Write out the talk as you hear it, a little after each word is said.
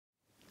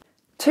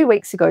2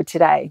 weeks ago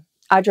today,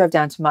 I drove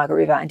down to Margaret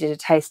River and did a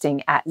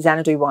tasting at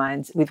Xanadu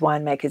Wines with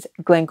winemakers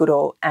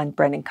Goodall and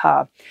Brendan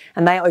Carr.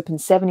 And they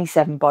opened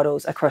 77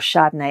 bottles across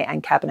Chardonnay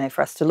and Cabernet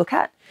for us to look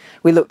at.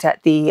 We looked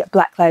at the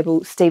Black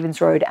Label, Stevens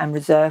Road and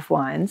Reserve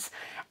wines.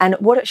 And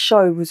what it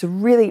showed was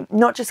really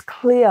not just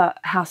clear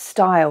house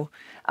style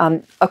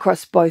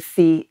across both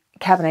the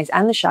Cabernets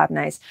and the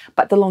Chardonnays,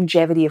 but the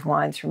longevity of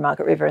wines from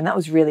Margaret River. And that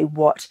was really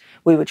what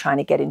we were trying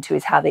to get into,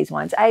 is how these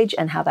wines age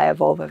and how they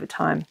evolve over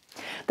time.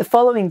 The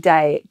following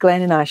day,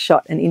 Glenn and I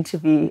shot an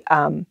interview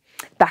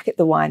back at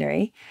the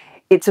winery.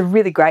 It's a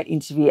really great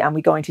interview and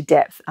we go into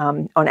depth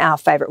on our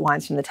favourite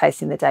wines from the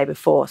tasting the day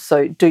before.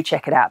 So do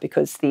check it out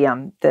because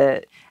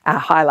our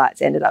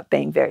highlights ended up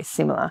being very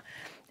similar.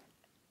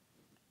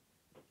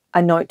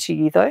 A note to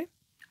you though,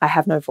 I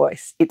have no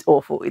voice. It's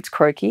awful. It's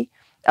croaky.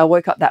 I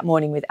woke up that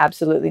morning with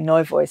absolutely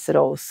no voice at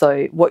all.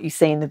 So what you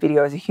see in the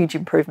video is a huge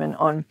improvement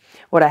on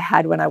what I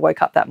had when I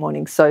woke up that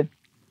morning. So,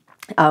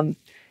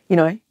 you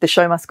know, the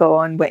show must go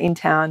on. We're in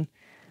town.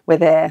 We're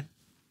there.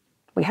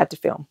 We had to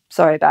film.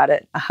 Sorry about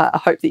it.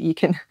 I hope that you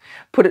can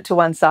put it to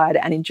one side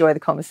and enjoy the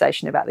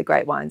conversation about the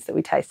great wines that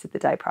we tasted the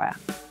day prior.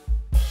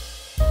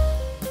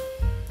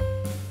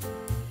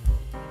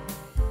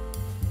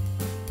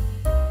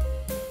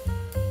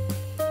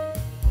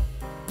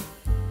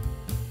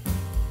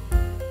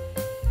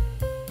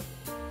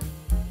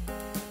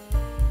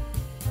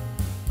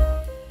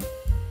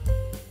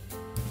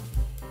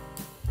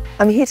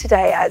 I'm here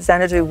today at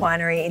Xanadu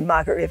Winery in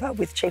Margaret River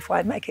with Chief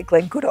Winemaker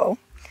Glenn Goodall.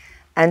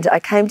 And I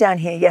came down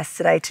here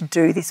yesterday to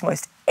do this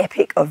most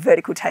epic of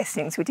vertical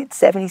tastings. We did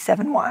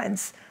 77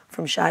 wines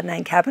from Chardonnay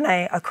and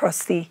Cabernet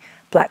across the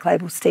Black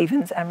Label,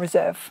 Stevens and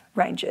Reserve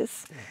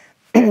ranges,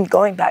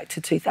 going back to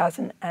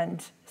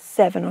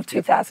 2007 or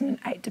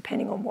 2008,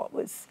 depending on what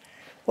was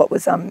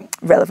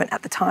relevant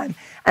at the time.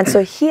 And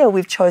so here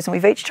we've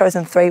each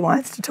chosen 3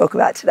 wines to talk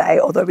about today,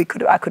 although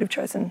I could have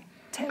chosen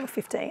 10 or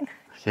 15.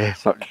 Yeah,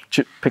 it's like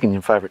picking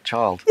your favourite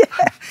child.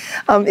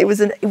 Yeah, it was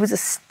a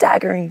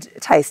staggering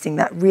tasting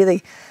that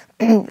really,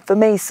 for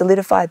me,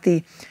 solidified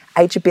the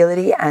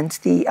ageability and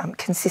the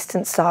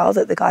consistent style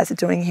that the guys are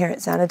doing here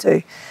at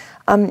Xanadu.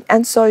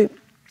 And so,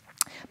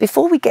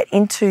 before we get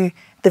into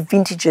the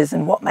vintages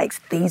and what makes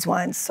these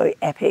wines so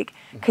epic,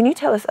 can you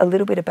tell us a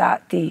little bit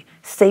about the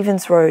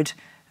Stevens Road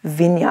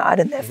Vineyard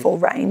and therefore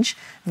range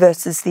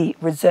versus the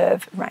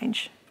Reserve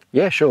range?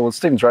 Yeah, sure. Well,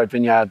 Stevens Road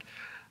Vineyard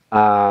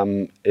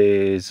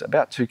is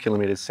about 2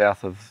 kilometres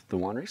south of the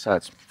winery, so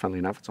it's, funnily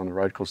enough, it's on a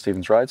road called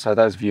Stevens Road. So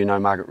those of you who know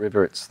Margaret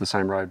River, it's the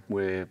same road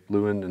where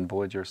Lewin and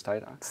Voyager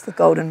Estate are. It's the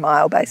Golden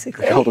Mile,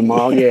 basically. The Golden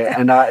Mile, yeah.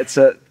 And it's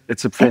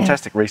a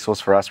fantastic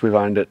resource for us. We've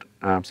owned it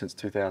since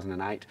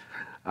 2008.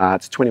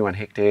 It's 21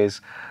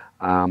 hectares,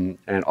 and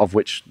of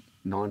which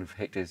 9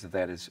 hectares of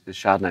that is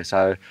Chardonnay.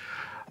 So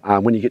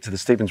when you get to the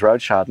Stevens Road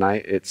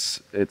Chardonnay,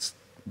 it's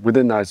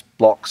within those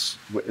blocks.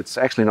 It's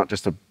actually not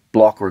just a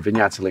block or a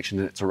vineyard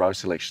selection, it's a row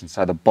selection.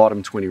 So the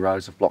bottom 20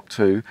 rows of block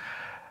 2,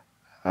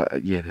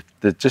 yeah,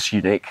 they're just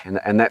unique,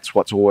 and that's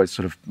what's always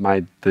sort of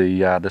made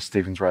the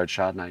Stevens Road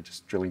Chardonnay,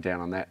 just drilling down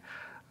on that.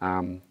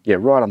 Yeah,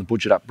 right on the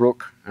Budget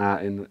Brook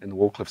in the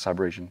Wallcliffe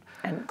sub-region.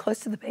 And close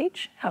to the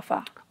beach? How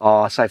far?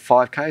 Oh, say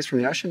 5 k's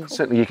from the ocean. Cool.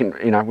 Certainly, you can,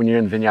 you know, when you're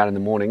in the vineyard in the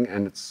morning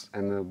and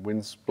the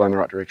wind's blowing the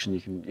right direction,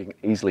 you can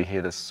easily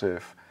hear the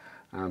surf.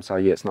 So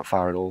yeah, it's not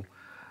far at all.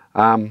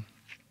 And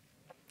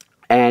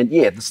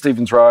yeah, the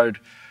Stevens Road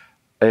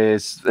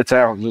it's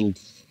our little,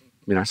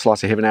 you know,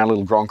 slice of heaven, our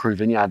little Grand Cru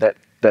vineyard. That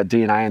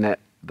DNA and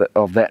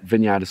of that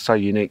vineyard is so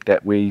unique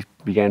that we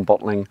began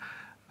bottling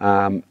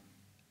the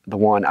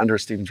wine under a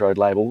Stevens Road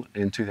label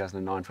in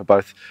 2009 for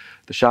both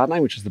the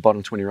Chardonnay, which is the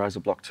bottom 20 rows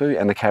of block 2,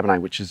 and the Cabernet,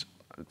 which is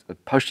a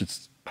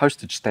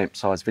postage stamp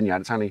size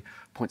vineyard. It's only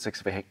 0.6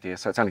 of a hectare,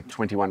 so it's only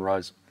 21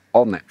 rows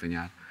on that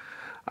vineyard.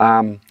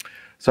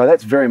 So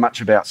that's very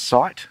much about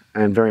site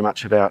and very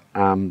much about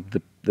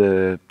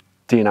the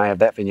DNA of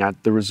that vineyard.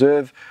 The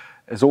Reserve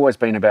has always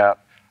been about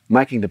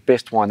making the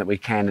best wine that we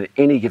can at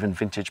any given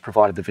vintage,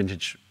 provided the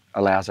vintage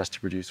allows us to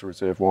produce a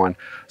Reserve wine.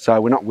 So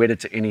we're not wedded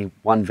to any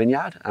one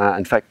vineyard.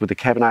 In fact, with the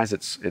Cabernets,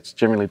 it's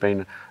generally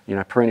been, you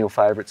know, perennial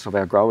favourites of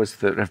our growers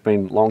that have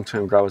been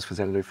long-term growers for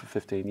Xanadu for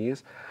 15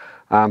 years.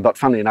 But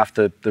funnily enough,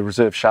 the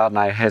Reserve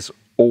Chardonnay has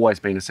always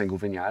been a single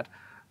vineyard,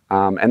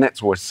 and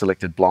that's always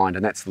selected blind,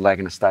 and that's the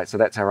Lagan Estate. So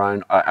that's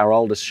our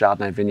oldest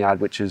Chardonnay vineyard,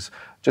 which is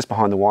just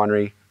behind the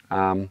winery,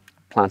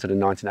 planted in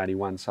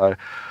 1981. So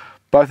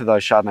both of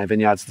those Chardonnay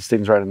vineyards, the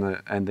Stevens Road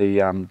and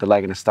the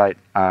Lagan Estate,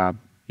 are,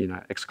 you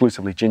know,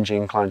 exclusively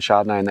Ginging clone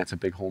Chardonnay, and that's a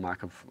big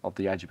hallmark of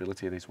the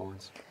ageability of these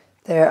wines.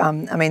 I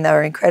mean, they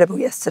were incredible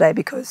yesterday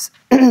because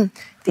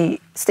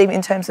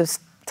in terms of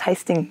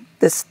tasting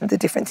the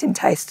difference in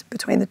taste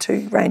between the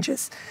 2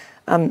 ranges,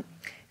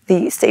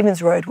 the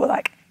Stevens Road were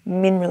like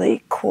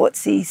minerally,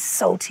 quartzy,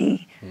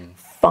 salty,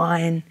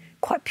 fine,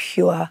 quite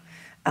pure,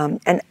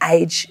 and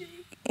age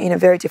in a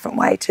very different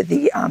way to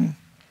the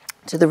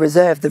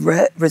Reserve.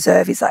 The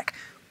Reserve is like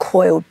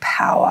coiled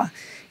power.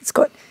 It's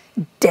got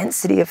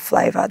density of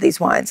flavour. These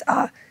wines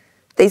are,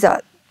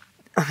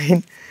 I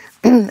mean,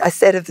 I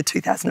said of the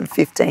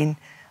 2015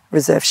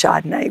 Reserve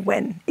Chardonnay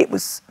when it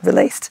was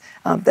released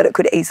that it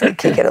could easily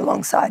kick it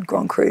alongside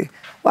Grand Cru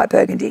White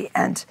Burgundy.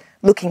 And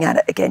looking at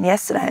it again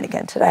yesterday and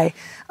again today,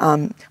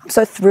 I'm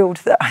so thrilled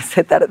that I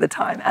said that at the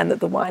time and that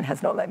the wine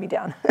has not let me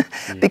down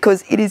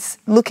because it is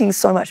looking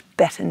so much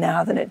better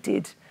now than it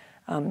did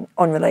on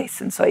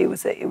release. And so it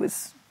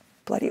was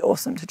bloody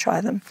awesome to try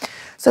them.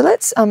 So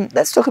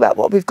let's talk about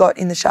what we've got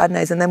in the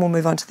Chardonnays and then we'll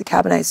move on to the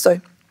Cabernets.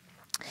 So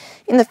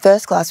in the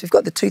first class, we've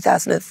got the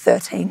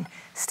 2013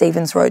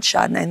 Stevens Road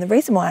Chardonnay. And the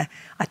reason why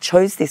I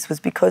chose this was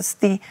because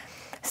the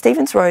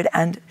Stevens Road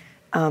and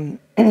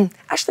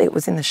actually it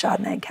was in the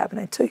Chardonnay and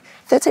Cabernet too.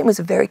 13 was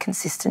a very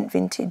consistent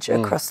vintage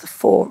across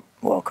the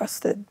across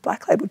the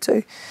black label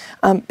too,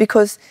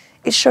 because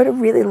it showed a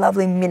really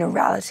lovely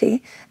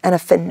minerality and a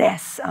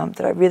finesse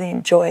that I really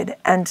enjoyed.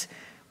 And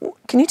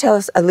can you tell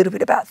us a little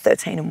bit about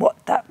 13 and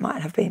what that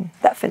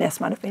finesse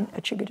might have been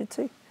attributed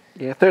to?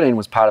 Yeah, 13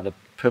 was part of the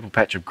purple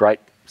patch of great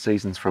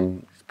seasons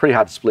from pretty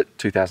hard to split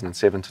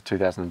 2007 to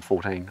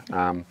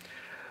 2014.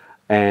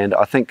 And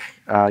I think,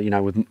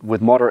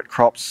 with moderate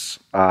crops,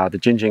 the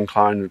Jinjing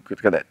clone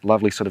got that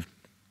lovely sort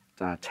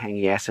of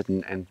tangy acid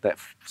and that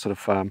sort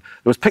of,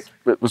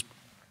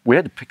 we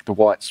had to pick the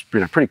whites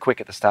pretty quick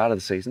at the start of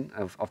the season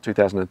of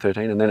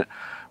 2013, and then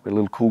we had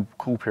a little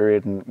cool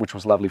period, which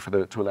was lovely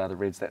to allow the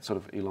reds that sort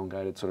of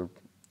elongated, sort of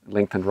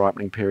lengthened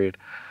ripening period.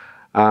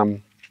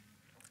 But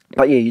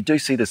yeah, you do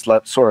see this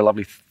sort of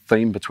lovely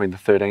theme between the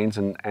 13s,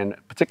 and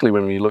particularly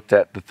when we looked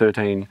at the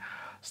 13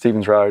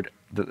 Stevens Road,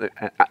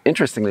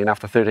 interestingly enough,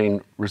 the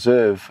 13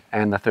 Reserve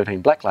and the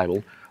 13 Black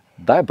Label,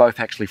 they're both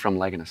actually from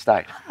Lagan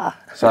Estate.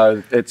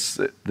 So it's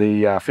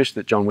the fish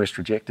that John West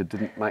rejected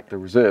didn't make the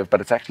Reserve,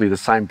 but it's actually the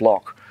same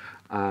block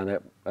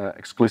that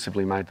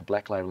exclusively made the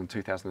Black Label in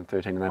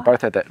 2013, and they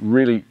both had that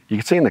really, you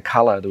could see in the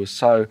colour, there was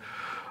so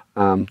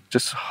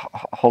just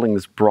holding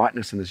this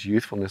brightness and this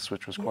youthfulness,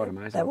 which was quite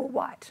amazing. They were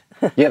white.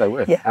 Yeah, they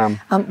were. Yeah.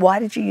 Why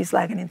did you use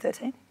Lagan in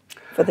 13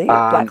 for the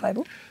Black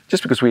Label?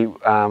 Just because we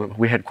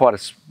had quite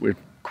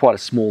a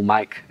small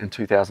make in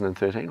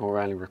 2013, or we're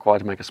only required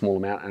to make a small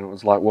amount, and it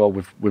was like, well,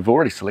 we've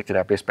already selected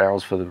our best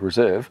barrels for the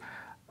Reserve,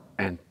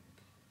 and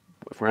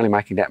if we're only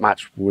making that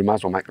much, we might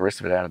as well make the rest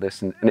of it out of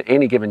this. And in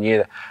any given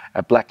year,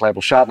 a Black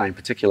Label Chardonnay in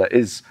particular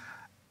is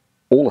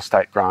all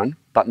estate grown,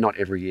 but not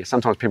every year.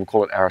 Sometimes people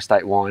call it our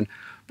estate wine.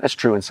 That's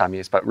true in some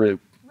years, but really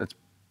it's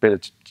better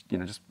to,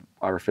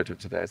 I refer to it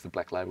today as the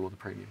Black Label or the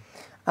premium.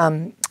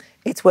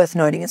 It's worth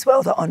noting as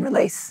well that on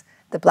release,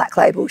 the Black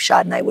Label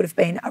Chardonnay would have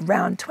been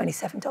around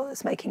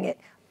 $27, making it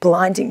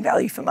blinding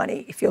value for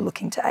money if you're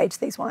looking to age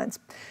these wines.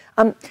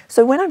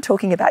 So when I'm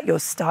talking about your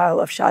style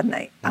of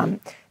Chardonnay,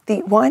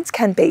 the wines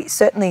can be,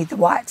 certainly the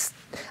whites,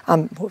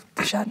 the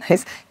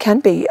Chardonnays, can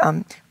be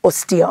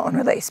austere on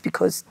release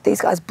because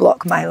these guys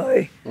block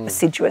Malo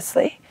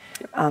assiduously.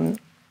 And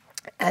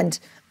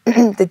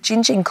the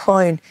Jinjing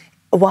clone,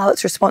 while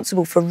it's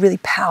responsible for really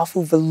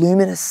powerful,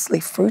 voluminously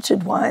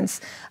fruited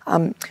wines,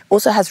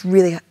 also has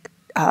really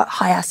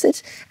high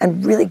acid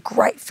and really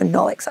great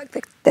phenolics,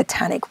 like the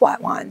tannic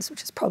white wines,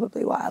 which is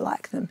probably why I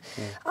like them.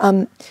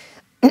 And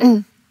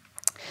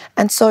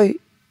so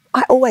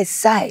I always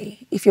say,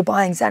 if you're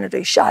buying Xanadu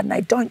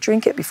Chardonnay, don't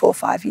drink it before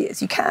 5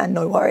 years. You can,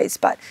 no worries,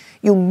 but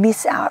you'll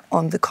miss out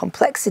on the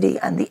complexity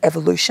and the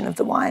evolution of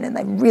the wine, and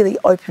they really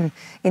open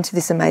into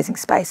this amazing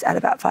space at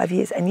about 5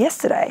 years. And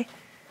yesterday,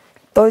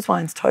 those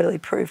wines totally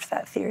proved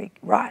that theory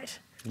right.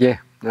 Yeah,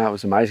 no, it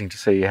was amazing to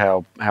see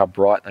how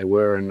bright they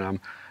were, and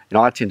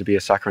I tend to be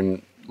a sucker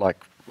and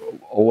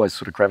always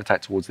sort of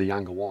gravitate towards the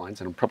younger wines,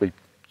 and probably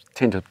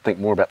tend to think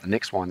more about the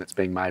next wine that's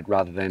being made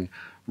rather than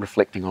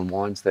reflecting on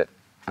wines that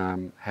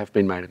have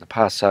been made in the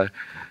past. So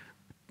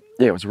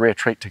yeah, it was a rare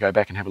treat to go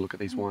back and have a look at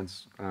these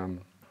wines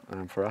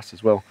for us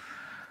as well.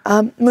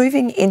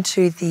 Moving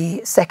into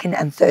the second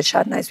and third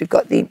Chardonnays, we've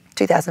got the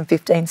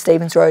 2015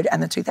 Stevens Road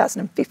and the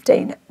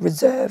 2015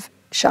 Reserve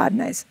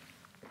Chardonnays.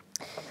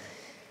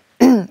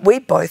 We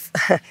both,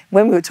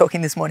 when we were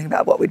talking this morning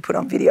about what we'd put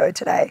on video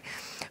today,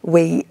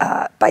 we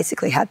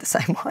basically had the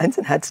same wines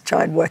and had to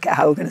try and work out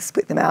how we were going to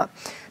split them out.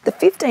 The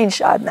 15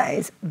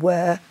 Chardonnays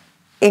were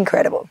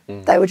incredible.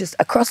 They were just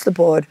across the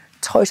board,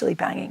 totally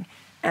banging.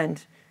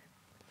 And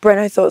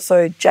Breno thought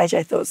so,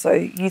 JJ thought so,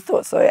 you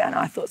thought so, and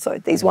I thought so.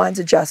 These wines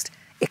are just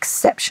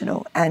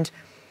exceptional. And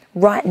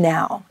right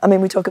now, I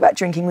mean, we talk about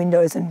drinking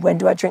windows and when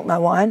do I drink my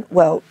wine?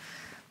 Well,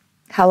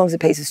 how long's a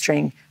piece of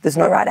string? There's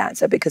no right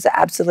answer because it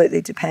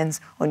absolutely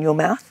depends on your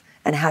mouth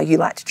and how you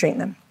like to drink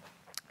them.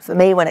 For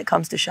me, when it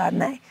comes to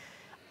Chardonnay,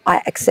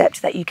 I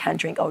accept that you can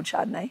drink old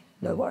Chardonnay,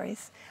 no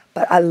worries.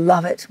 But I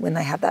love it when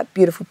they have that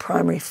beautiful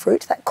primary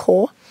fruit, that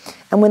core,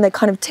 and when they're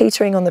kind of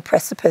teetering on the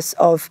precipice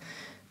of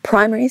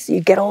primaries,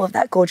 you get all of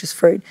that gorgeous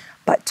fruit,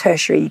 but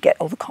tertiary, you get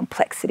all the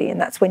complexity, and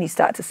that's when you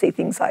start to see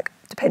things like,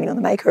 depending on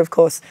the maker, of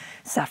course,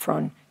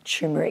 saffron,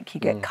 turmeric,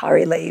 you get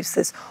curry leaves,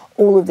 there's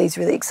all of these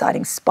really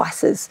exciting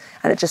spices,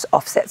 and it just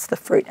offsets the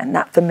fruit. And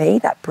that, for me,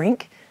 that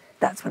brink,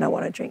 that's when I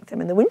want to drink them.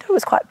 And the window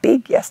was quite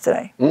big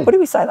yesterday. What did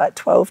we say, like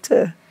 12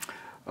 to...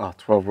 Oh,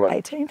 12, right.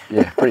 18.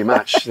 Yeah, pretty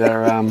much.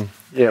 They're,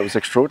 yeah, it was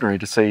extraordinary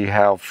to see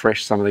how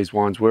fresh some of these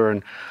wines were.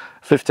 And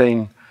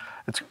 15,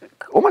 it's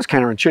almost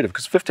counterintuitive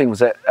because 15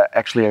 was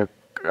actually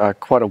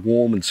quite a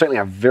warm and certainly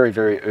a very,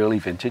 very early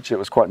vintage. It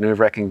was quite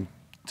nerve-wracking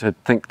to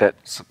think that,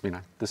 you know,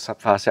 this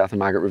far south of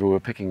Margaret River we're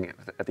picking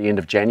at the end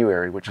of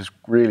January, which is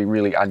really,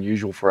 really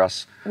unusual for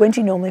us. When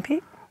do you normally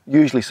pick?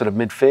 Usually sort of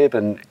mid-Feb,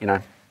 and, you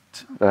know,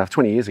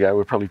 20 years ago we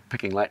were probably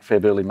picking late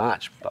Feb, early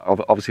March. But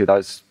obviously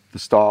the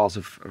styles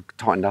have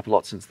tightened up a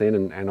lot since then,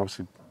 and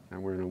obviously, you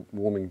know, we're in a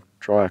warming,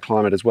 drier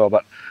climate as well.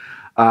 But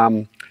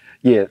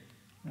yeah,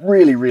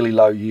 really, really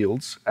low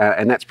yields,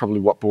 and that's probably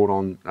what brought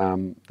on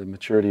the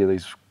maturity of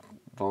these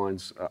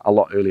vines a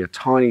lot earlier.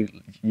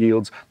 Tiny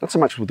yields, not so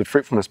much with the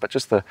fruitfulness, but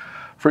just the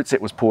fruit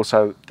set was poor.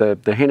 So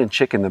the hen and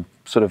chick and the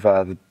sort of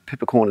the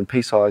peppercorn and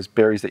pea-sized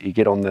berries that you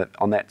get on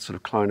that sort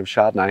of clone of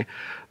Chardonnay,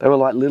 they were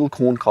like little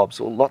corn cobs,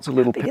 or lots of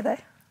little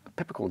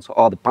peppercorns.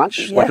 Oh, the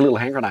bunch, like a little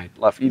hand grenade.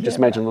 Like you just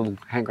imagine a little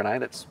hand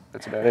grenade. That's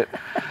about it.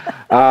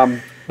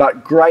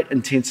 But great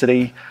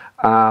intensity.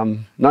 No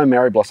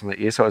Mary Blossom that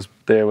year, so it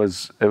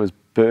was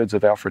birds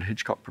of Alfred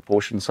Hitchcock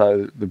proportion.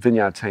 So the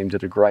vineyard team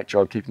did a great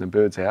job keeping the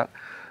birds out.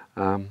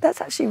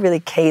 That's actually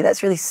really key.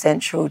 That's really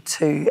central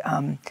to,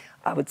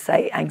 I would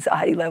say,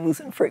 anxiety levels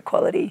and fruit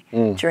quality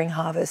during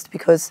harvest,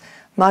 because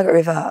Margaret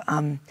River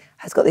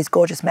has got these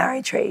gorgeous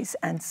marri trees,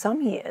 and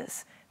some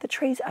years the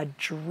trees are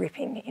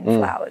dripping in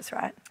flowers,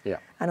 right? Yeah.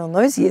 And on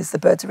those years, the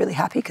birds are really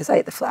happy because they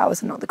eat the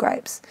flowers and not the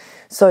grapes.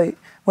 So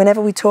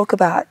whenever we talk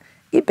about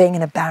it being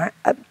an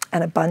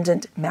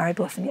abundant marri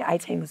blossom,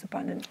 18 was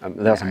abundant. That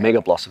was a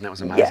mega blossom. That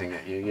was amazing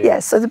that year. Yeah,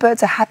 so the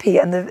birds are happy,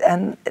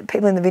 and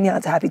people in the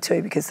vineyards are happy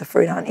too, because the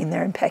fruit aren't in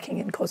there and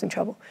pecking and causing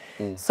trouble.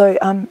 So,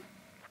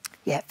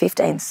 yeah,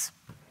 15's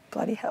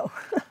bloody hell.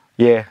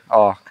 Yeah,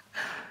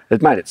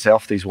 it made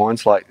itself, these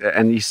wines, like,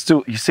 and you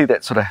see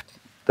that sort of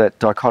that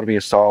dichotomy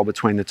of style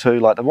between the two.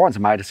 Like the wines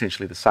are made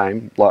essentially the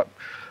same, like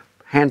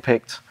hand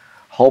picked,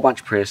 whole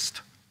bunch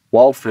pressed,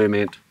 wild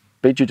ferment.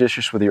 Be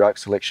judicious with your oak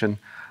selection.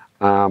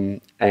 Yeah,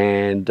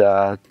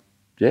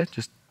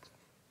 just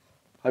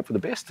hope for the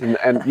best.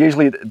 And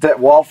usually that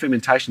wild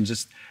fermentation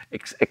just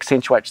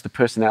accentuates the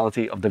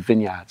personality of the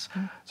vineyards.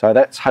 So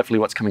that's hopefully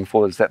what's coming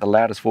forward, is that the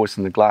loudest voice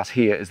in the glass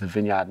here is the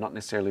vineyard, not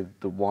necessarily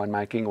the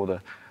winemaking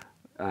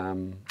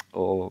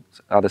or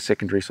other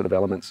secondary sort of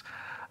elements.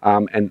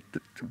 And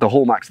the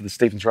hallmarks of the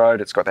Stephens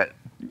Road, it's got that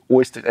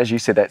oyster, as you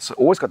said, that's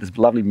always got this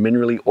lovely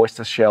minerally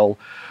oyster shell,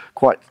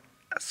 quite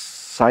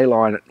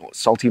saline,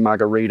 salty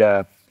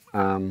margarita,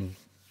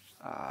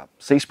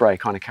 sea spray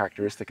kind of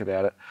characteristic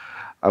about it.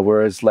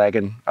 Whereas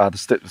Lagan,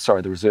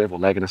 the Reserve or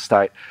Lagan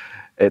Estate,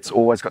 it's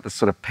always got this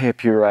sort of pear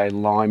puree,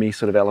 limey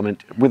sort of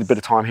element. With a bit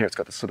of time here, it's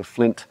got this sort of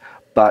flint,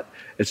 but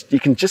you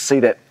can just see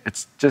that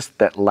it's just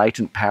that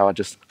latent power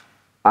just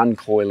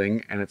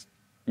uncoiling, and it's,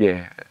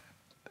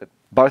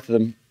 both of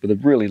them with a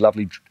really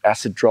lovely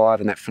acid drive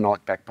and that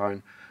phenolic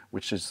backbone,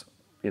 which is,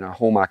 you know, a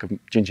hallmark of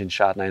Ginger and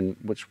Chardonnay, and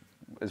which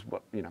is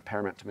what, you know,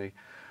 paramount to me,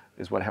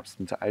 is what helps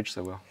them to age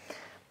so well.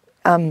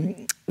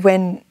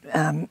 When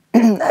a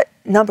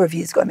number of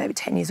years ago, maybe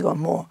 10 years ago or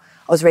more,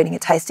 I was reading a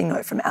tasting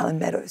note from Alan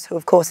Meadows, who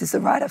of course is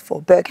the writer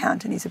for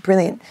Berghound, and he's a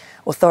brilliant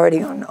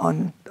authority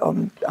on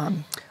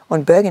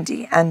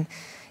Burgundy. And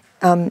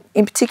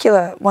in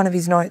particular, one of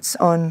his notes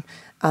on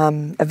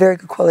a very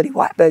good quality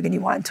white Burgundy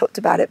wine talked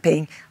about it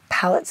being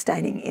palate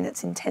staining in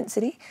its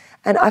intensity.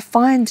 And I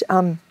find,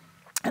 and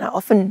I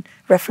often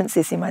reference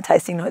this in my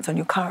tasting notes on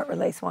your current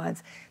release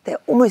wines, they're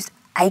almost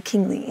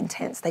achingly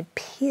intense. They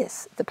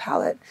pierce the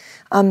palate.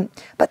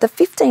 But the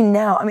 15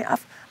 now, I mean, I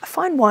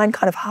find wine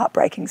kind of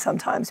heartbreaking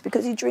sometimes,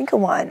 because you drink a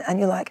wine and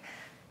you're like,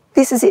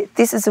 this is it.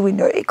 This is the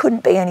window. It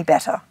couldn't be any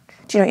better.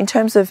 Do you know, in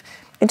terms of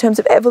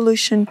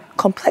evolution,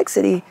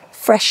 complexity,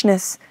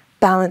 freshness,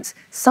 balance,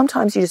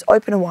 sometimes you just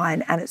open a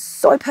wine and it's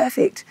so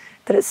perfect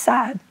that it's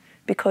sad,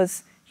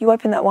 because you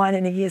open that wine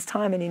in a year's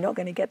time and you're not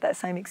going to get that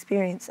same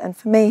experience. And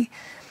for me,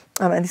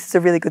 and this is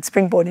a really good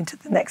springboard into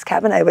the next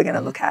Cabernet we're going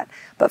to look at,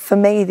 but for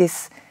me,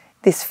 this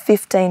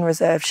 15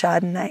 Reserve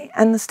Chardonnay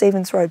and the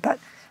Stephens Road, but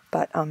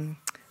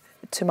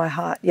to my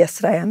heart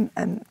yesterday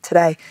and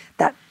today,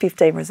 that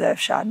 15 Reserve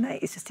Chardonnay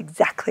is just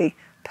exactly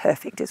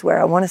perfect, is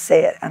where I want to see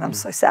it, and I'm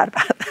so sad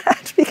about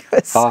that,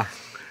 because...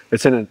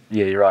 it's in a,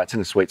 you're right, it's in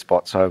a sweet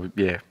spot, so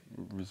yeah,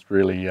 it was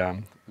really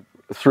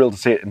thrilled to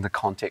see it in the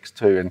context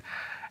too,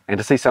 and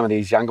to see some of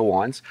these younger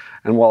wines.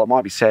 And while it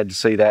might be sad to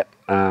see that,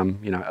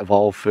 you know,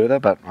 evolve further,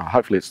 but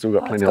hopefully it's still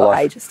got plenty of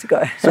life. Ages to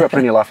go. Still got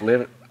plenty of life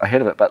ahead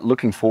of it. But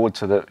looking forward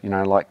to the, you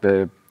know, like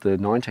the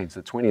 19s,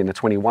 the 20 and the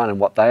 21, and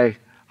what they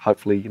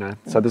hopefully, you know.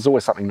 So there's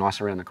always something nice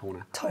around the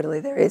corner. Totally,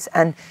 there is.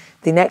 And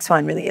the next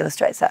one really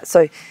illustrates that.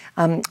 So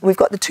we've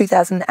got the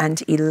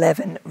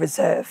 2011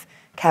 Reserve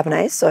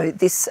Cabernet. So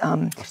this...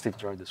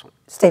 Stephens Road, this one.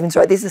 Stephens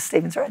Road. This is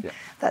Stephens Road. Yeah.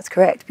 That's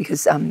correct,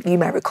 because you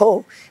may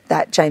recall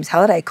that James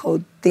Halliday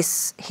called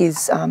this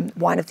his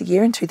wine of the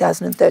year in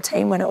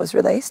 2013 when it was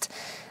released.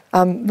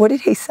 What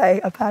did he say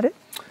about it?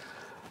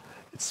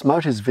 It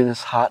smote his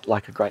vinous heart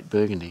like a great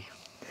Burgundy.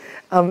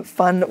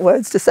 fun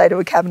words to say to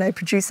a Cabernet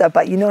producer,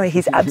 but you know,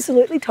 he's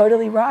absolutely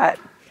totally right.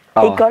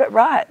 He got it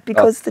right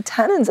because the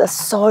tannins are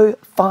so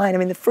fine. I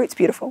mean, the fruit's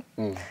beautiful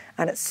and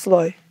it's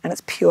slow and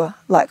it's pure,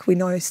 like we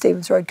know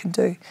Stevens Road can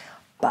do.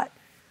 But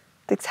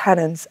the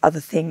tannins are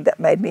the thing that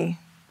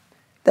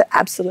that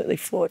absolutely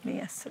floored me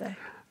yesterday.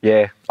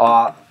 Yeah.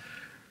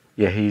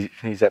 Yeah,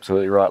 he's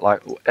absolutely right.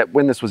 Like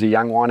when this was a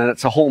young wine, and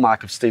it's a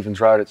hallmark of Stevens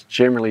Road, it's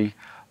generally,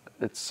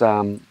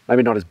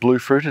 maybe not as blue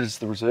fruited as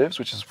the reserves,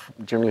 which is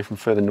generally from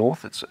further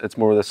north. It's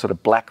more of this sort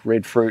of black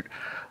red fruit,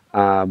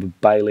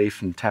 with bay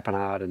leaf and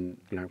tapenade, and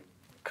you know,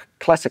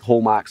 classic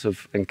hallmarks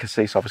and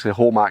cassis, obviously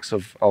hallmarks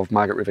of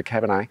Margaret River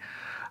Cabernet.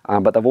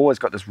 But they've always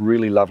got this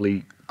really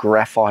lovely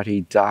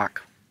graphitey,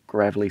 dark,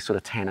 gravelly sort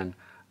of tannin,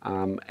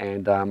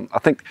 I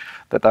think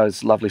that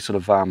those lovely sort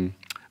of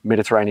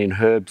Mediterranean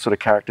herb sort of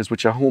characters,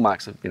 which are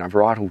hallmarks of, you know,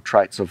 varietal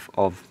traits of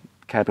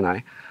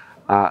Cabernet,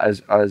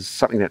 as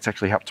something that's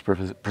actually helped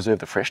to preserve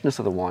the freshness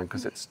of the wine,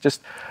 because it's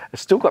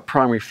still got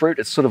primary fruit.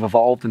 It's sort of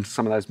evolved into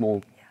some of those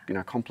more, you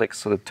know, complex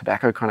sort of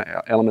tobacco kind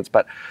of elements,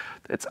 but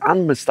it's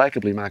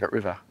unmistakably Margaret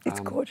River. It's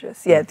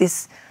gorgeous. Yeah,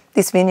 this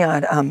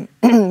vineyard,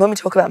 when we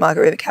talk about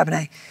Margaret River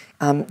Cabernet,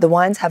 the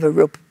wines have a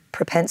real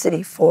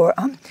propensity for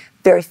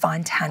very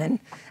fine tannin,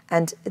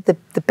 and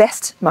the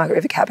best Margaret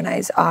River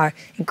Cabernets are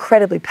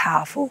incredibly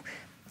powerful,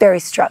 very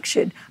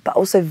structured, but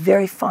also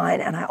very fine,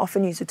 and I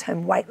often use the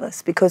term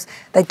weightless because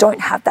they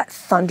don't have that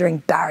thundering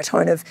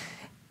baritone of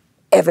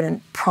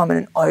evident,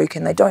 prominent oak,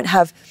 and they don't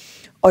have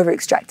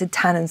over-extracted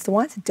tannins. The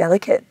wines are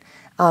delicate,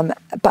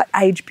 but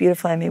age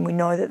beautifully. I mean, we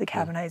know that the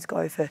Cabernets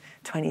go for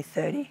 20,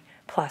 30,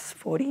 plus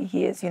 40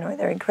 years. You know,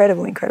 they're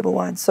incredible, incredible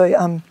wines.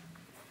 So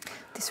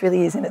this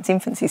really is in its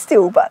infancy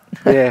still, but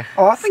yeah.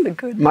 I think so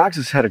good. Marg's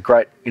has had a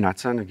great, you know,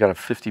 it's only got a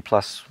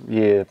 50-plus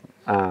year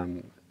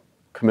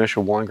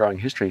commercial wine growing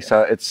history.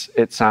 So it's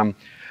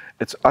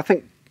I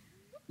think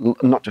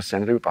not just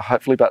Xanadu, but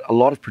hopefully, but a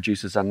lot of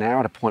producers are now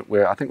at a point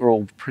where I think we're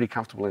all pretty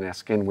comfortable in our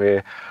skin,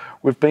 where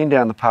we've been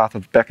down the path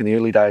of back in the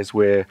early days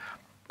where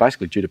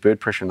basically due to bird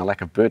pressure and the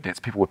lack of bird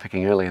nets, people were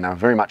picking early, and they were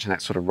very much in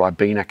that sort of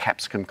Ribena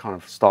capsicum kind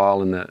of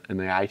style in the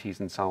 80s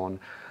and so on.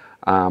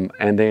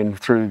 And then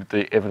through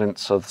the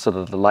evidence of sort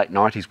of the late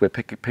 90s, where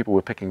people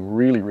were picking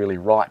really, really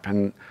ripe,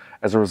 and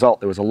as a result,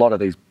 there was a lot of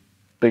these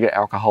bigger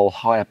alcohol,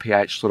 higher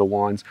pH sort of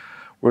wines.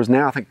 Whereas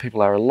now, I think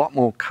people are a lot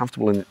more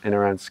comfortable in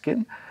their own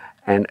skin,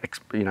 and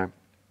you know,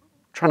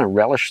 trying to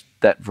relish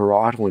that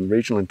varietal and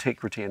regional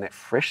integrity and that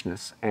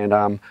freshness.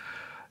 And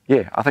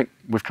yeah, I think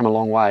we've come a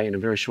long way in a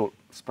very short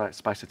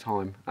space of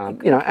time.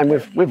 You know, and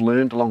we've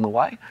learned along the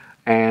way,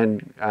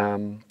 and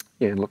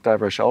yeah, looked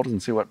over our shoulders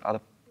and see what other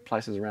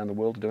places around the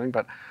world are doing.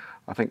 But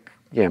I think,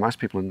 yeah, most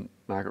people in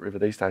Margaret River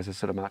these days are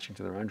sort of marching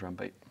to their own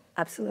drumbeat.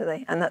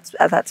 Absolutely, and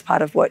that's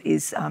part of what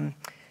is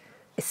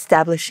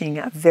establishing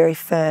a very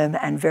firm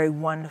and very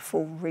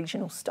wonderful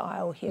regional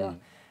style here.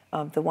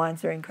 The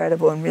wines are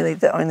incredible, and really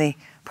the only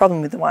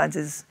problem with the wines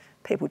is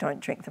people don't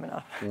drink them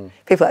enough.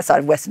 People outside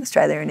of Western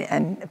Australia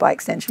and by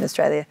extension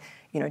Australia,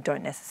 you know,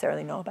 don't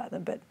necessarily know about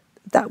them, but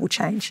that will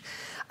change.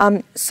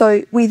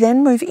 So we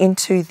then move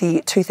into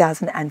the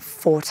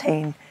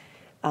 2014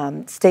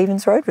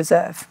 Stevens Road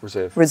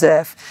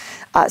Reserve.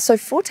 So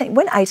 14,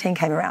 when 18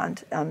 came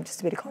around,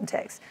 just a bit of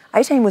context,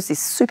 18 was this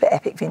super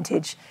epic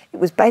vintage. It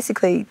was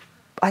basically,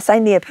 I say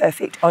near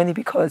perfect only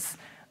because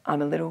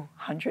I'm a little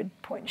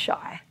 100-point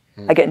shy.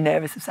 I get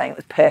nervous of saying it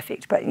was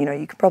perfect, but you know,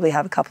 you could probably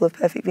have a couple of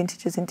perfect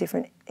vintages in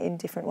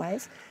different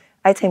ways.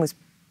 18 was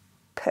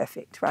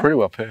perfect, right? Pretty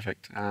well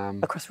perfect.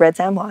 Across reds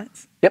and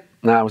whites. Yep,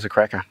 no, it was a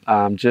cracker.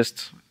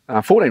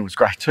 14 was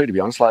great too, to be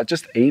honest. Like,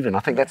 just even. I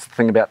think that's the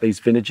thing about these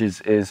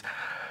vintages is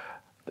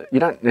you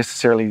don't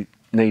necessarily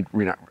need,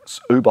 you know,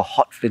 uber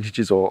hot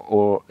vintages,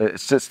 or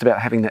it's just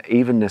about having the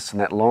evenness and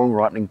that long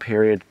ripening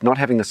period, not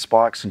having the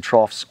spikes and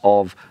troughs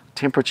of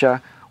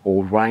temperature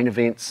or rain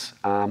events,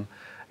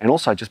 and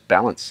also just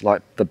balance.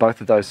 Like both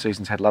of those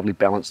seasons had lovely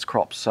balanced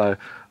crops, so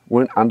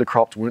weren't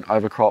undercropped, weren't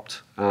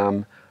overcropped.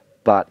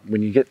 But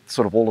when you get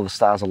sort of all of the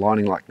stars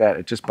aligning like that,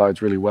 it just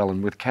bodes really well.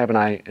 And with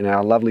Cabernet in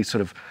our lovely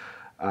sort of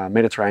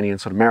Mediterranean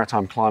sort of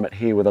maritime climate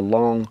here, with a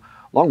long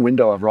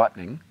window of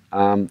ripening,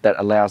 that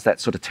allows that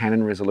sort of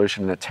tannin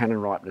resolution and that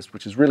tannin ripeness,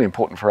 which is really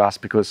important for us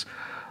because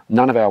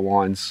none of our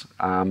wines,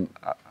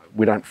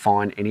 we don't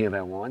fine any of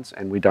our wines,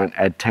 and we don't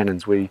add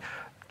tannins. We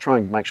try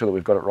and make sure that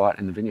we've got it right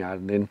in the vineyard,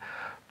 and then,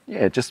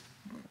 yeah, just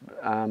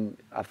are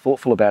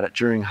thoughtful about it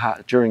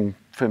during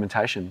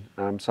fermentation.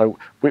 So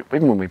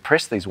even when we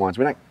press these wines,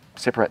 we don't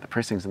separate the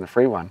pressings and the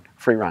free run.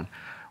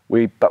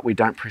 But we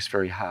don't press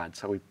very hard.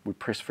 So we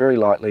press very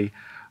lightly,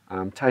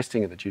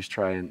 tasting at the juice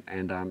tray,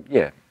 and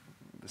yeah,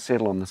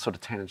 settle on the sort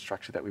of tannin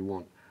structure that we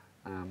want.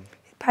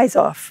 It pays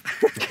off.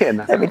 Yeah,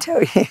 no. Let me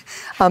tell you.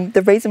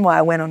 The reason why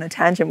I went on a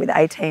tangent with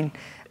 18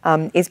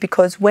 is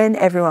because when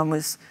everyone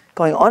was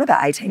going on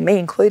about 18, me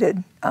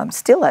included,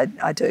 still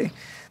I do,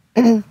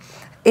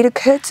 it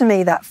occurred to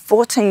me that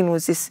 14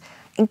 was this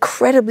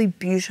incredibly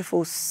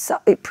beautiful,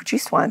 it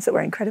produced wines that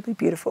were incredibly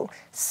beautiful,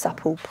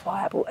 supple,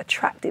 pliable,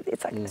 attractive.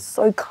 It's like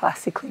so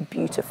classically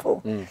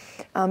beautiful.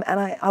 And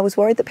I was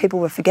worried that people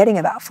were forgetting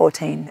about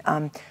 14.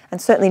 And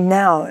certainly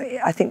now,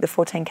 I think the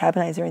 14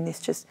 Cabernets are in this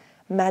just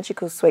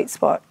magical sweet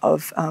spot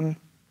of, I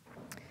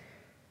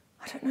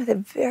don't know, they're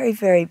very,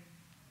 very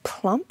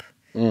plump,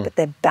 but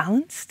they're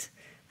balanced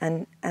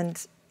and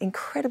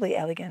incredibly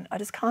elegant. I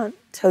just can't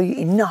tell you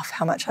enough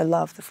how much I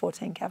love the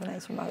 14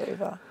 Cabernets from Margaret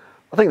River.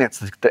 I think that's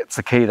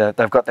the key. That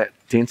they've got that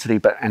density,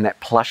 and that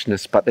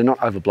plushness, but they're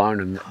not overblown,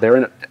 and they're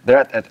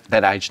at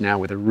that age now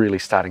where they're really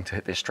starting to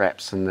hit their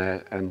straps,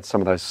 and some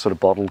of those sort of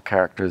bottled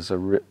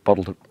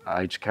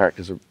age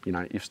characters are, you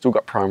know, you've still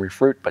got primary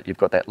fruit, but you've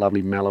got that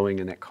lovely mellowing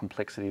and that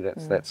complexity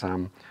that's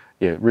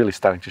really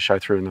starting to show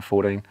through in the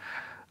 14.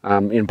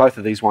 In both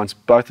of these wines,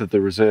 both of the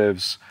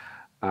reserves,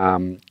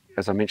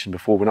 as I mentioned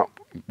before, we're not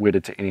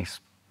wedded to any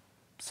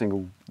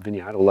single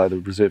vineyard, although the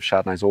reserve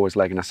Chardonnay is always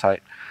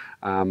Laguna-Sate.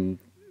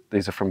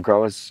 These are from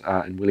growers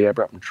in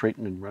Williabra up in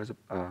Treaton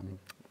and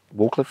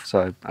Warcliffe,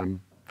 so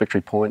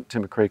Victory Point,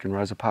 Timber Creek and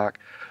Rosa Park.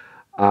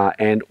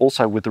 And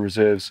also with the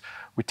reserves,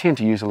 we tend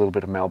to use a little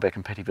bit of Malbec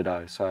and Petit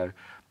Verdot. So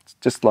it's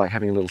just like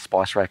having a little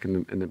spice rack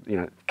in the you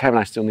know,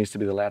 Cabernet still needs to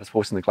be the loudest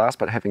voice in the glass,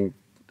 but having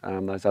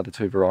those other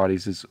two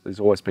varieties has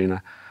always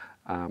been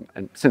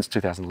and since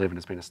 2011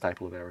 has been a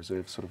staple of our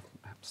reserve sort of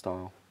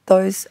style.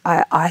 Those,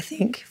 I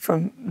think,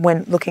 from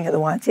when looking at the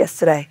wines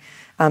yesterday,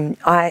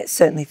 I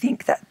certainly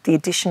think that the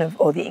addition of,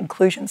 or the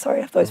inclusion,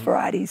 sorry, of those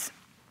varieties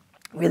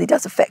really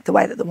does affect the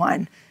way that the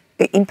wine,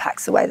 it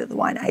impacts the way that the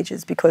wine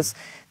ages, because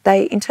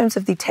they, in terms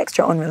of the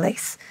texture on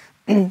release,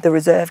 the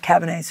reserve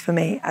Cabernets for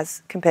me,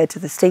 as compared to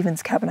the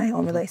Stevens Cabernet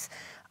on release,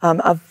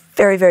 are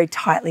very, very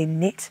tightly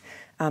knit,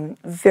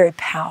 very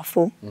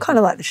powerful, kind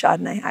of like the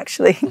Chardonnay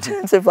actually, in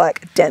terms of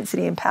like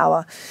density and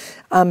power.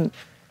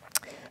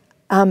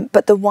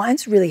 But the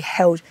wines really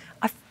held.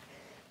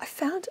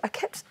 I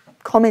kept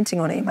commenting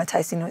on it in my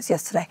tasting notes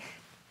yesterday.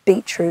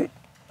 Beetroot,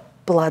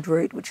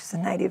 bloodroot, which is a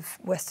native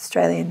West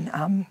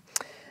Australian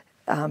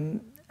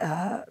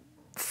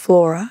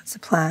flora. It's a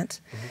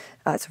plant.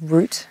 It's a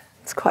root.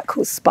 It's quite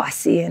cool,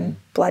 spicy and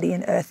bloody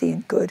and earthy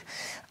and good.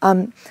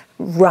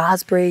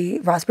 Raspberry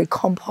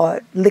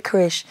compote,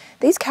 licorice.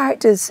 These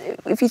characters,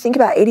 if you think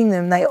about eating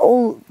them, they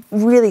all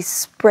really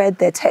spread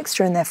their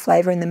texture and their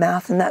flavour in the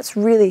mouth, and that's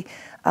really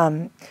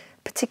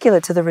particular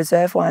to the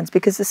reserve wines,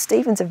 because the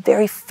Stevens are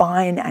very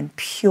fine and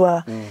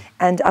pure,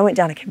 and I went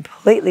down a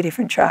completely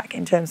different track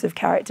in terms of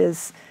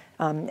characters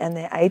and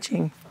their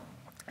aging,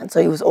 and so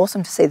it was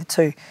awesome to see the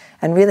two.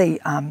 And really,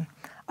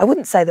 I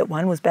wouldn't say that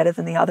one was better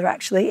than the other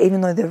actually,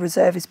 even though the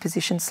reserve is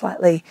positioned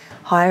slightly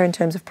higher in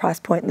terms of price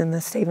point than the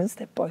Stevens.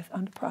 They're both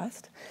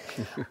underpriced.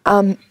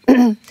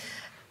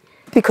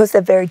 Because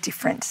they're very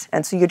different,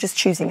 and so you're just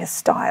choosing a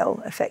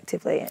style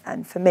effectively,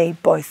 and for me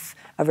both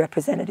are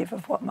representative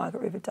of what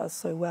Margaret River does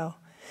so well.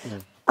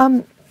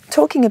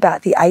 Talking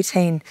about the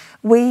 18,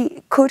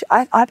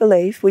 I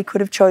believe we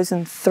could have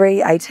chosen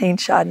 3 18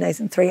 Chardonnays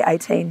and 3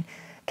 18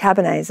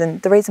 Cabernets,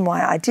 and the reason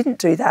why I didn't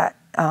do that,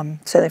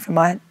 certainly for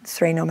my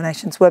 3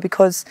 nominations, were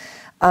because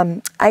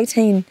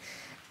 18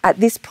 at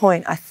this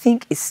point I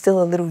think is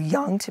still a little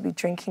young to be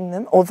drinking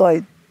them,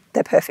 although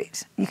they're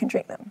perfect, you can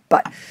drink them.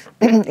 But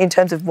in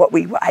terms of what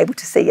we were able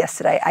to see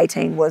yesterday,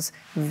 18 was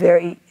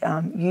very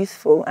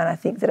youthful, and I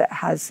think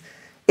that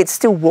it's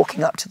still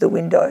walking up to the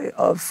window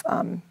of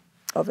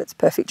its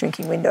perfect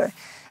drinking window.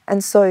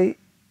 And so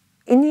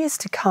in years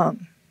to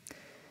come,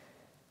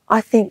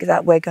 I think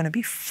that we're going to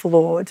be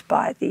floored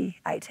by the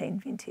 18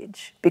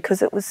 vintage,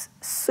 because it was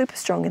super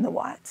strong in the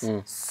whites,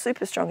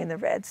 super strong in the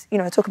reds. You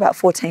know, I talk about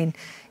 14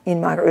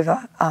 in Margaret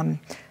River,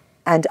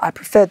 and I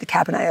preferred the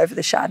Cabernet over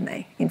the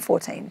Chardonnay in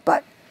 14.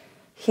 But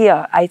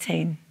here,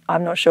 18,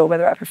 I'm not sure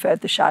whether I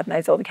preferred the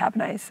Chardonnays or the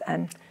Cabernets.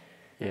 And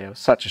yeah, it was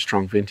such a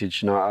strong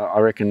vintage. You know, I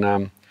reckon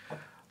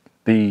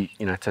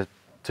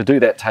to do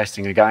that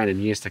tasting again in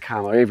years to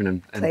come, or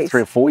even in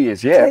 3 or 4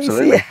 years, yeah, please,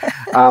 absolutely.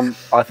 Yeah.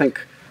 I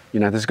think, you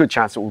know, there's a good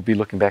chance that we'll be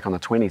looking back on the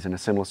 20s in a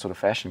similar sort of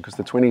fashion, because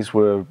the 20s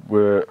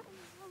were,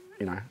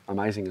 you know,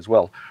 amazing as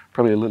well.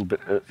 Probably a little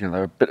bit, you know,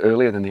 they're a bit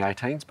earlier than the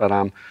 18s,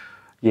 but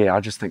yeah,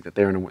 I just think that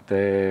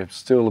they're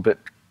still a bit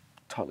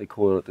tightly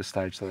coiled at this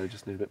stage, so they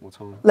just need a bit more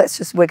time.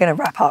 We're going to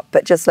wrap up,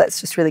 but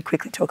let's just really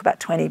quickly talk about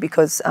 20,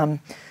 because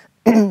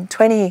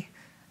 20,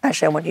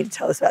 actually I want you to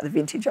tell us about the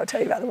vintage, I'll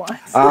tell you about the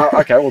wines.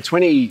 Okay, well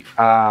 20, it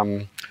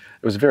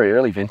was a very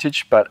early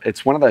vintage, but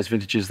it's one of those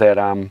vintages that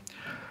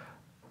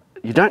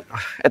you don't,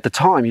 at the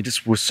time you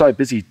just were so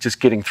busy just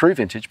getting through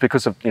vintage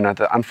because of, you know,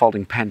 the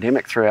unfolding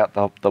pandemic throughout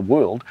the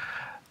world.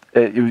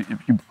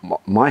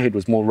 My head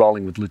was more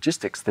rolling with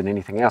logistics than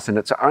anything else, and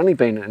it's only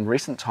been in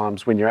recent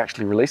times when you're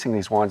actually releasing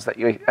these wines that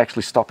you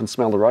actually stop and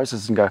smell the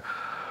roses and go,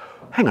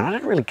 hang on, I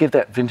didn't really give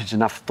that vintage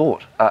enough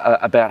thought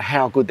about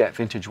how good that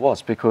vintage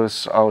was,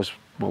 because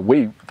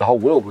the whole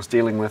world was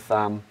dealing with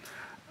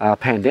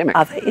pandemic.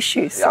 Other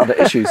issues.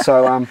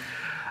 So,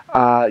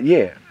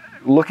 yeah,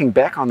 looking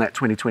back on that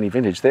 2020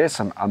 vintage, there's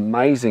some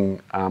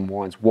amazing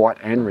wines, white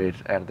and red,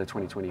 out of the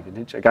 2020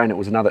 vintage. Again, it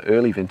was another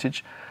early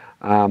vintage,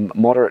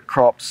 moderate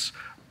crops,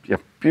 yeah,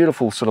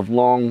 beautiful sort of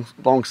long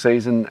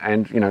season,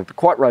 and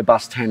quite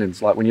robust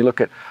tannins. Like when you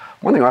look at,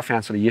 one thing I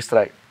found sort of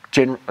yesterday,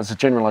 as a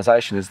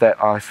generalisation, is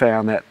that I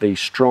found that the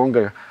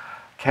stronger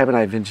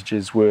Cabernet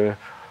vintages were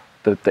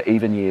the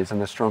even years,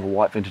 and the stronger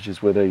white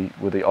vintages were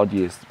the odd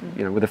years.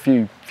 With a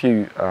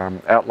few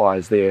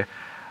outliers there,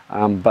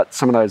 but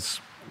some of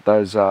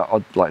those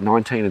odd, like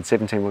 19 and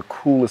 17, were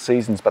cooler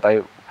seasons, but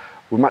they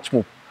were much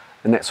more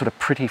in that sort of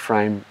pretty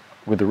frame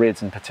with the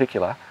reds in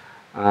particular.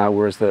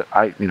 Whereas the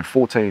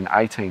 14,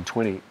 18,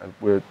 20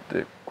 were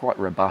quite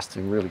robust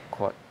and really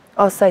quite.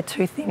 I'll say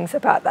two things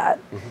about that.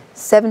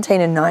 17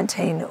 and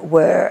 19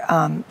 were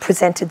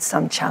presented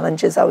some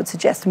challenges, I would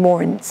suggest,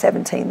 more in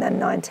 17 than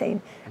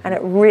 19. And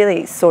it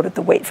really sorted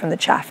the wheat from the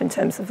chaff in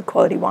terms of the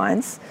quality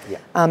wines. Yeah.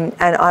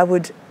 And I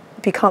would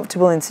be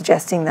comfortable in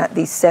suggesting that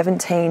these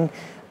 17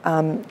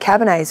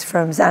 Cabernets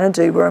from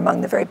Xanadu were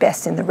among the very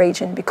best in the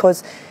region,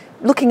 because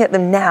looking at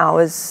them now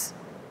as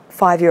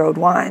 5-year-old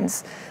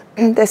wines,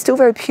 they're still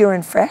very pure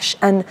and fresh.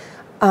 And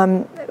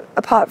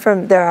apart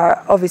from, there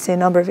are obviously a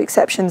number of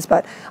exceptions,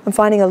 but I'm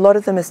finding a lot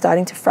of them are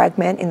starting to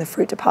fragment in the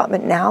fruit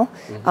department now,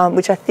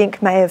 which I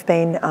think may have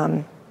been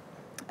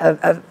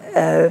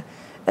a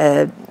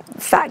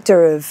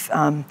factor of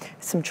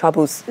some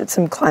troubles,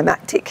 some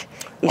climactic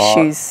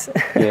issues.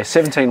 Yeah,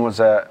 17 was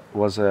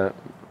a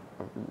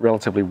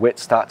relatively wet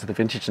start to the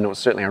vintage, and it was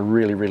certainly a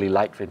really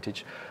late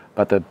vintage.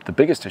 But the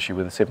biggest issue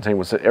with the 17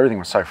 was that everything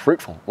was so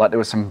fruitful. Like there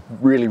were some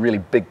really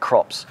big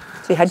crops.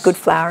 So you had good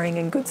flowering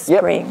and good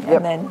spring,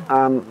 yep. And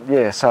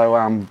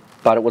then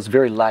but it was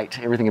very late.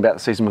 Everything about the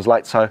season was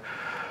late. So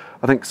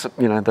I think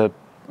the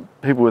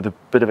people with a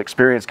bit of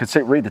experience could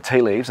read the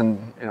tea leaves,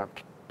 and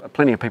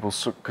plenty of people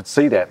could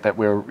see that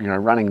we're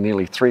running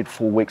nearly 3 to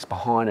 4 weeks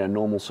behind our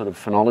normal sort of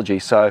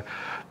phenology. So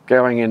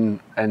going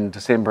in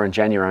December and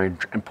January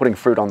and putting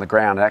fruit on the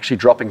ground and actually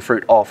dropping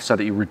fruit off so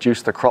that you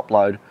reduce the crop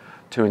load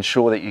to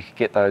ensure that you could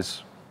get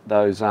those.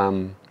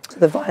 So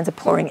the vines are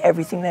pouring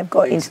everything they've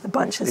got into the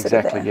bunches.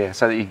 Exactly, that are there. yeah.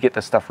 So that you get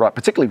the stuff right,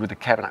 particularly with the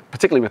Cabernet,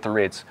 particularly with the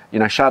reds.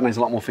 Chardonnay's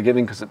a lot more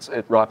forgiving because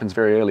it ripens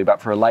very early, but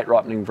for a late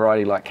ripening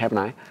variety like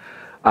Cabernet,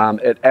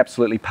 it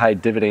absolutely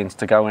paid dividends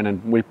to go in,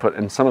 and we put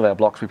in some of our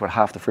blocks, we put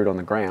half the fruit on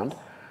the ground.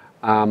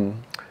 But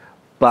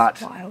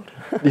That's wild.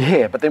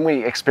 Yeah, but then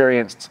we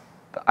experienced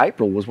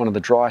April was one of the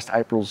driest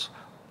Aprils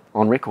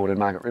on record in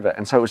Margaret River,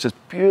 and so it was just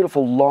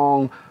beautiful,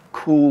 long,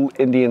 cool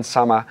Indian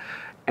summer.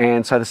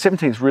 And so the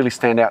 17s really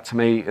stand out to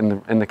me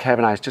in the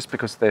Cabernets just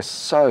because they're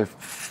so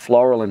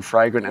floral and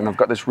fragrant, and they've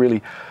got this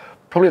really,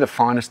 probably the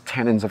finest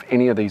tannins of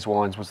any of these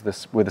wines were the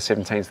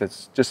 17s.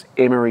 That's just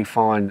emery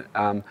fine,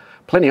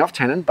 plenty of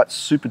tannin, but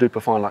super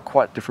duper fine, like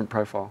quite different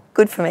profile.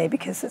 Good for me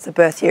because it's the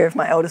birth year of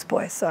my eldest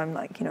boy, so I'm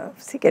like,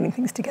 obviously getting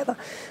things together.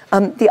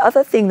 The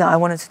other thing that I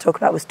wanted to talk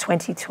about was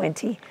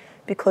 2020,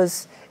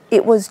 because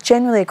it was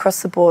generally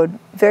across the board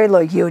very low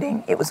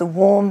yielding. It was a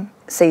warm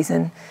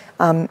season.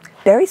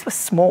 Berries were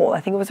small.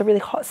 I think it was a really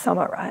hot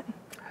summer, right?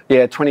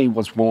 Yeah, 20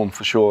 was warm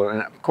for sure,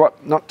 and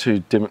quite not too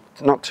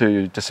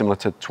dissimilar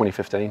to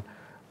 2015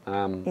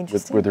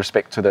 with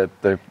respect to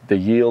the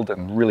yield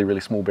and really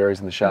small berries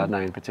in the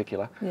Chardonnay in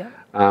particular. Yeah.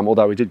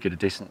 Although we did get a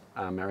decent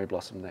Mary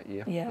Blossom that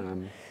year. Yeah.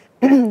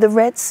 The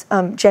reds,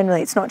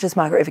 generally, it's not just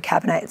Margaret River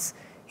Cabernets.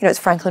 It's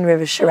Franklin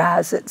River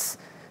Shiraz, it's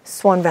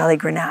Swan Valley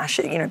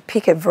Grenache.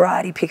 Pick a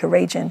variety, pick a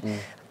region.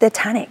 They're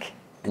tannic.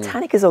 The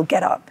tannic is all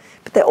get up,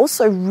 but they're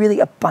also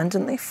really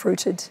abundantly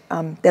fruited.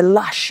 They're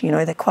lush,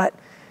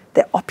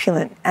 they're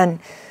opulent. And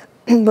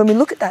when we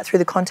look at that through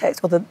the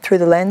context, or through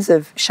the lens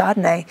of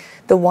Chardonnay,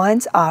 the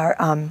wines are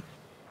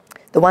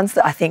the ones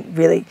that I think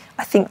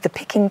the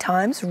picking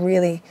times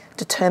really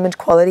determined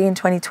quality in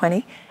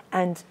 2020.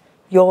 And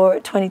your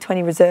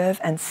 2020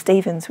 Reserve and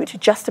Stevens, which are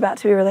just about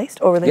to be released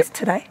or released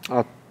today.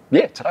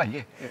 Yeah,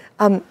 today,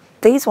 yeah.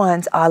 These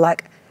wines are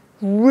like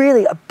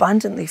really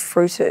abundantly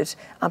fruited,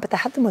 but they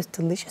have the most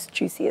delicious,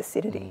 juicy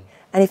acidity.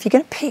 And if you're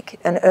going to pick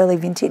an early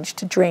vintage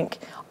to drink,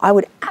 I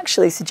would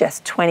actually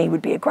suggest 20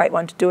 would be a great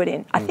one to do it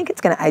in. I think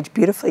it's going to age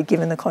beautifully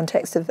given the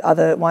context of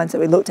other wines that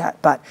we looked at,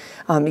 but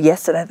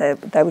yesterday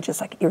they were just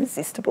like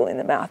irresistible in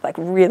the mouth, like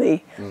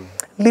really a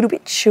little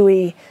bit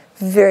chewy,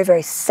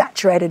 very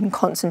saturated and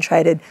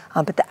concentrated,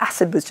 but the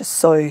acid was just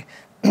so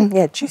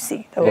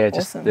juicy. They were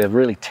awesome. They're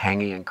really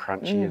tangy and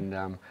crunchy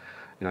and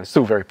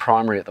still very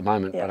primary at the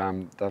moment,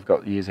 but they've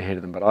got years ahead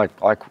of them. But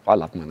I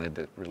love them when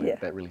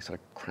they're really sort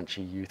of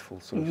crunchy,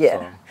 youthful sort of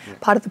style. Yeah.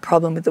 Part of the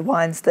problem with the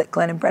wines that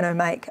Glen and Breno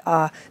make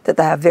are that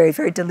they are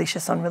very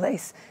delicious on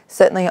release.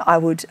 Certainly, I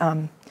would.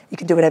 You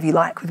can do whatever you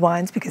like with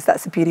wines because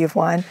that's the beauty of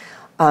wine.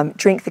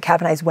 Drink the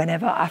Cabernets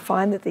whenever. I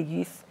find that the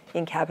youth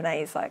in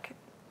Cabernet is like,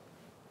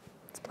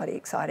 it's bloody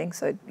exciting.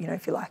 So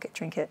if you like it,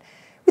 drink it.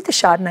 With the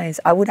Chardonnays,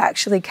 I would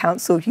actually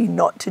counsel you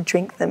not to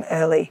drink them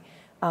early.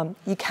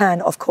 You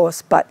can, of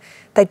course, but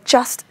they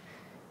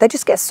they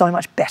just get so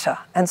much better.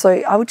 And so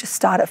I would just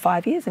start at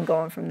 5 years and go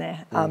on from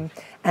there.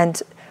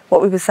 And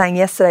what we were saying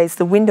yesterday is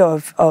the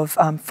window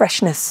of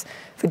freshness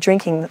for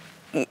drinking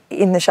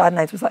in the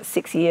Chardonnays was like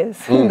 6 years.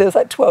 There was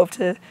like 12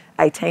 to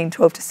 18,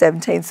 12 to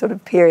 17 sort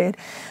of period.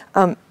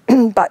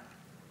 But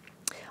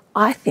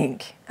I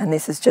think, and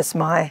this is just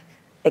my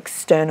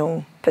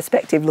external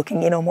perspective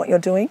looking in on what you're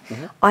doing,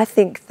 I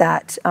think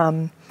that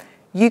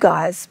you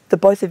guys, the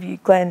both of you,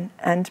 Glenn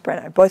and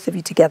Brenno, both of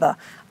you together,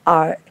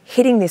 are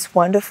hitting this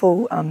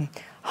wonderful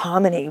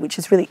harmony, which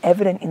is really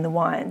evident in the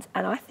wines.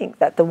 And I think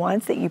that the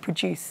wines that you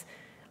produce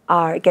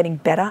are getting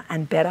better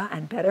and better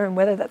and better. And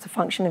whether that's a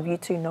function of you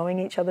two knowing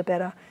each other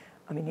better,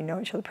 I mean, you know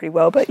each other pretty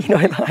well, but you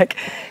know, like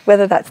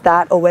whether that's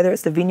that or whether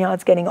it's the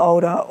vineyards getting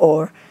older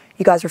or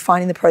you guys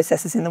refining the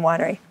processes in the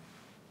winery,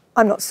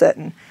 I'm not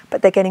certain,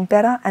 but they're getting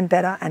better and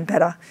better and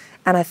better.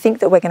 And I think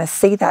that we're going to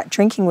see that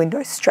drinking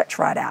window stretch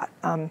right out.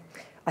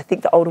 I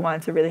think the older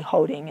wines are really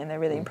holding and they're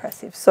really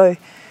impressive. So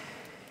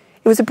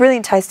it was a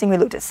brilliant tasting. We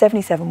looked at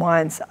 77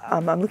 wines.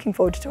 I'm looking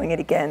forward to doing it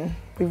again.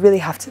 We really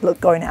have to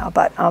go now,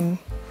 but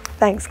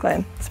thanks,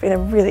 Glenn. It's been a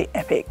really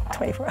epic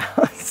 24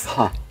 hours.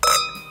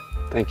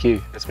 Thank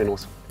you. It's been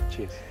awesome.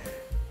 Cheers.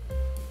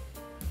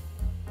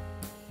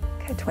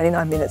 Okay,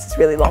 29 minutes is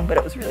really long, but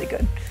it was really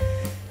good.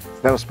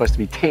 That was supposed to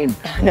be 10.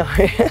 I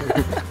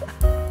know.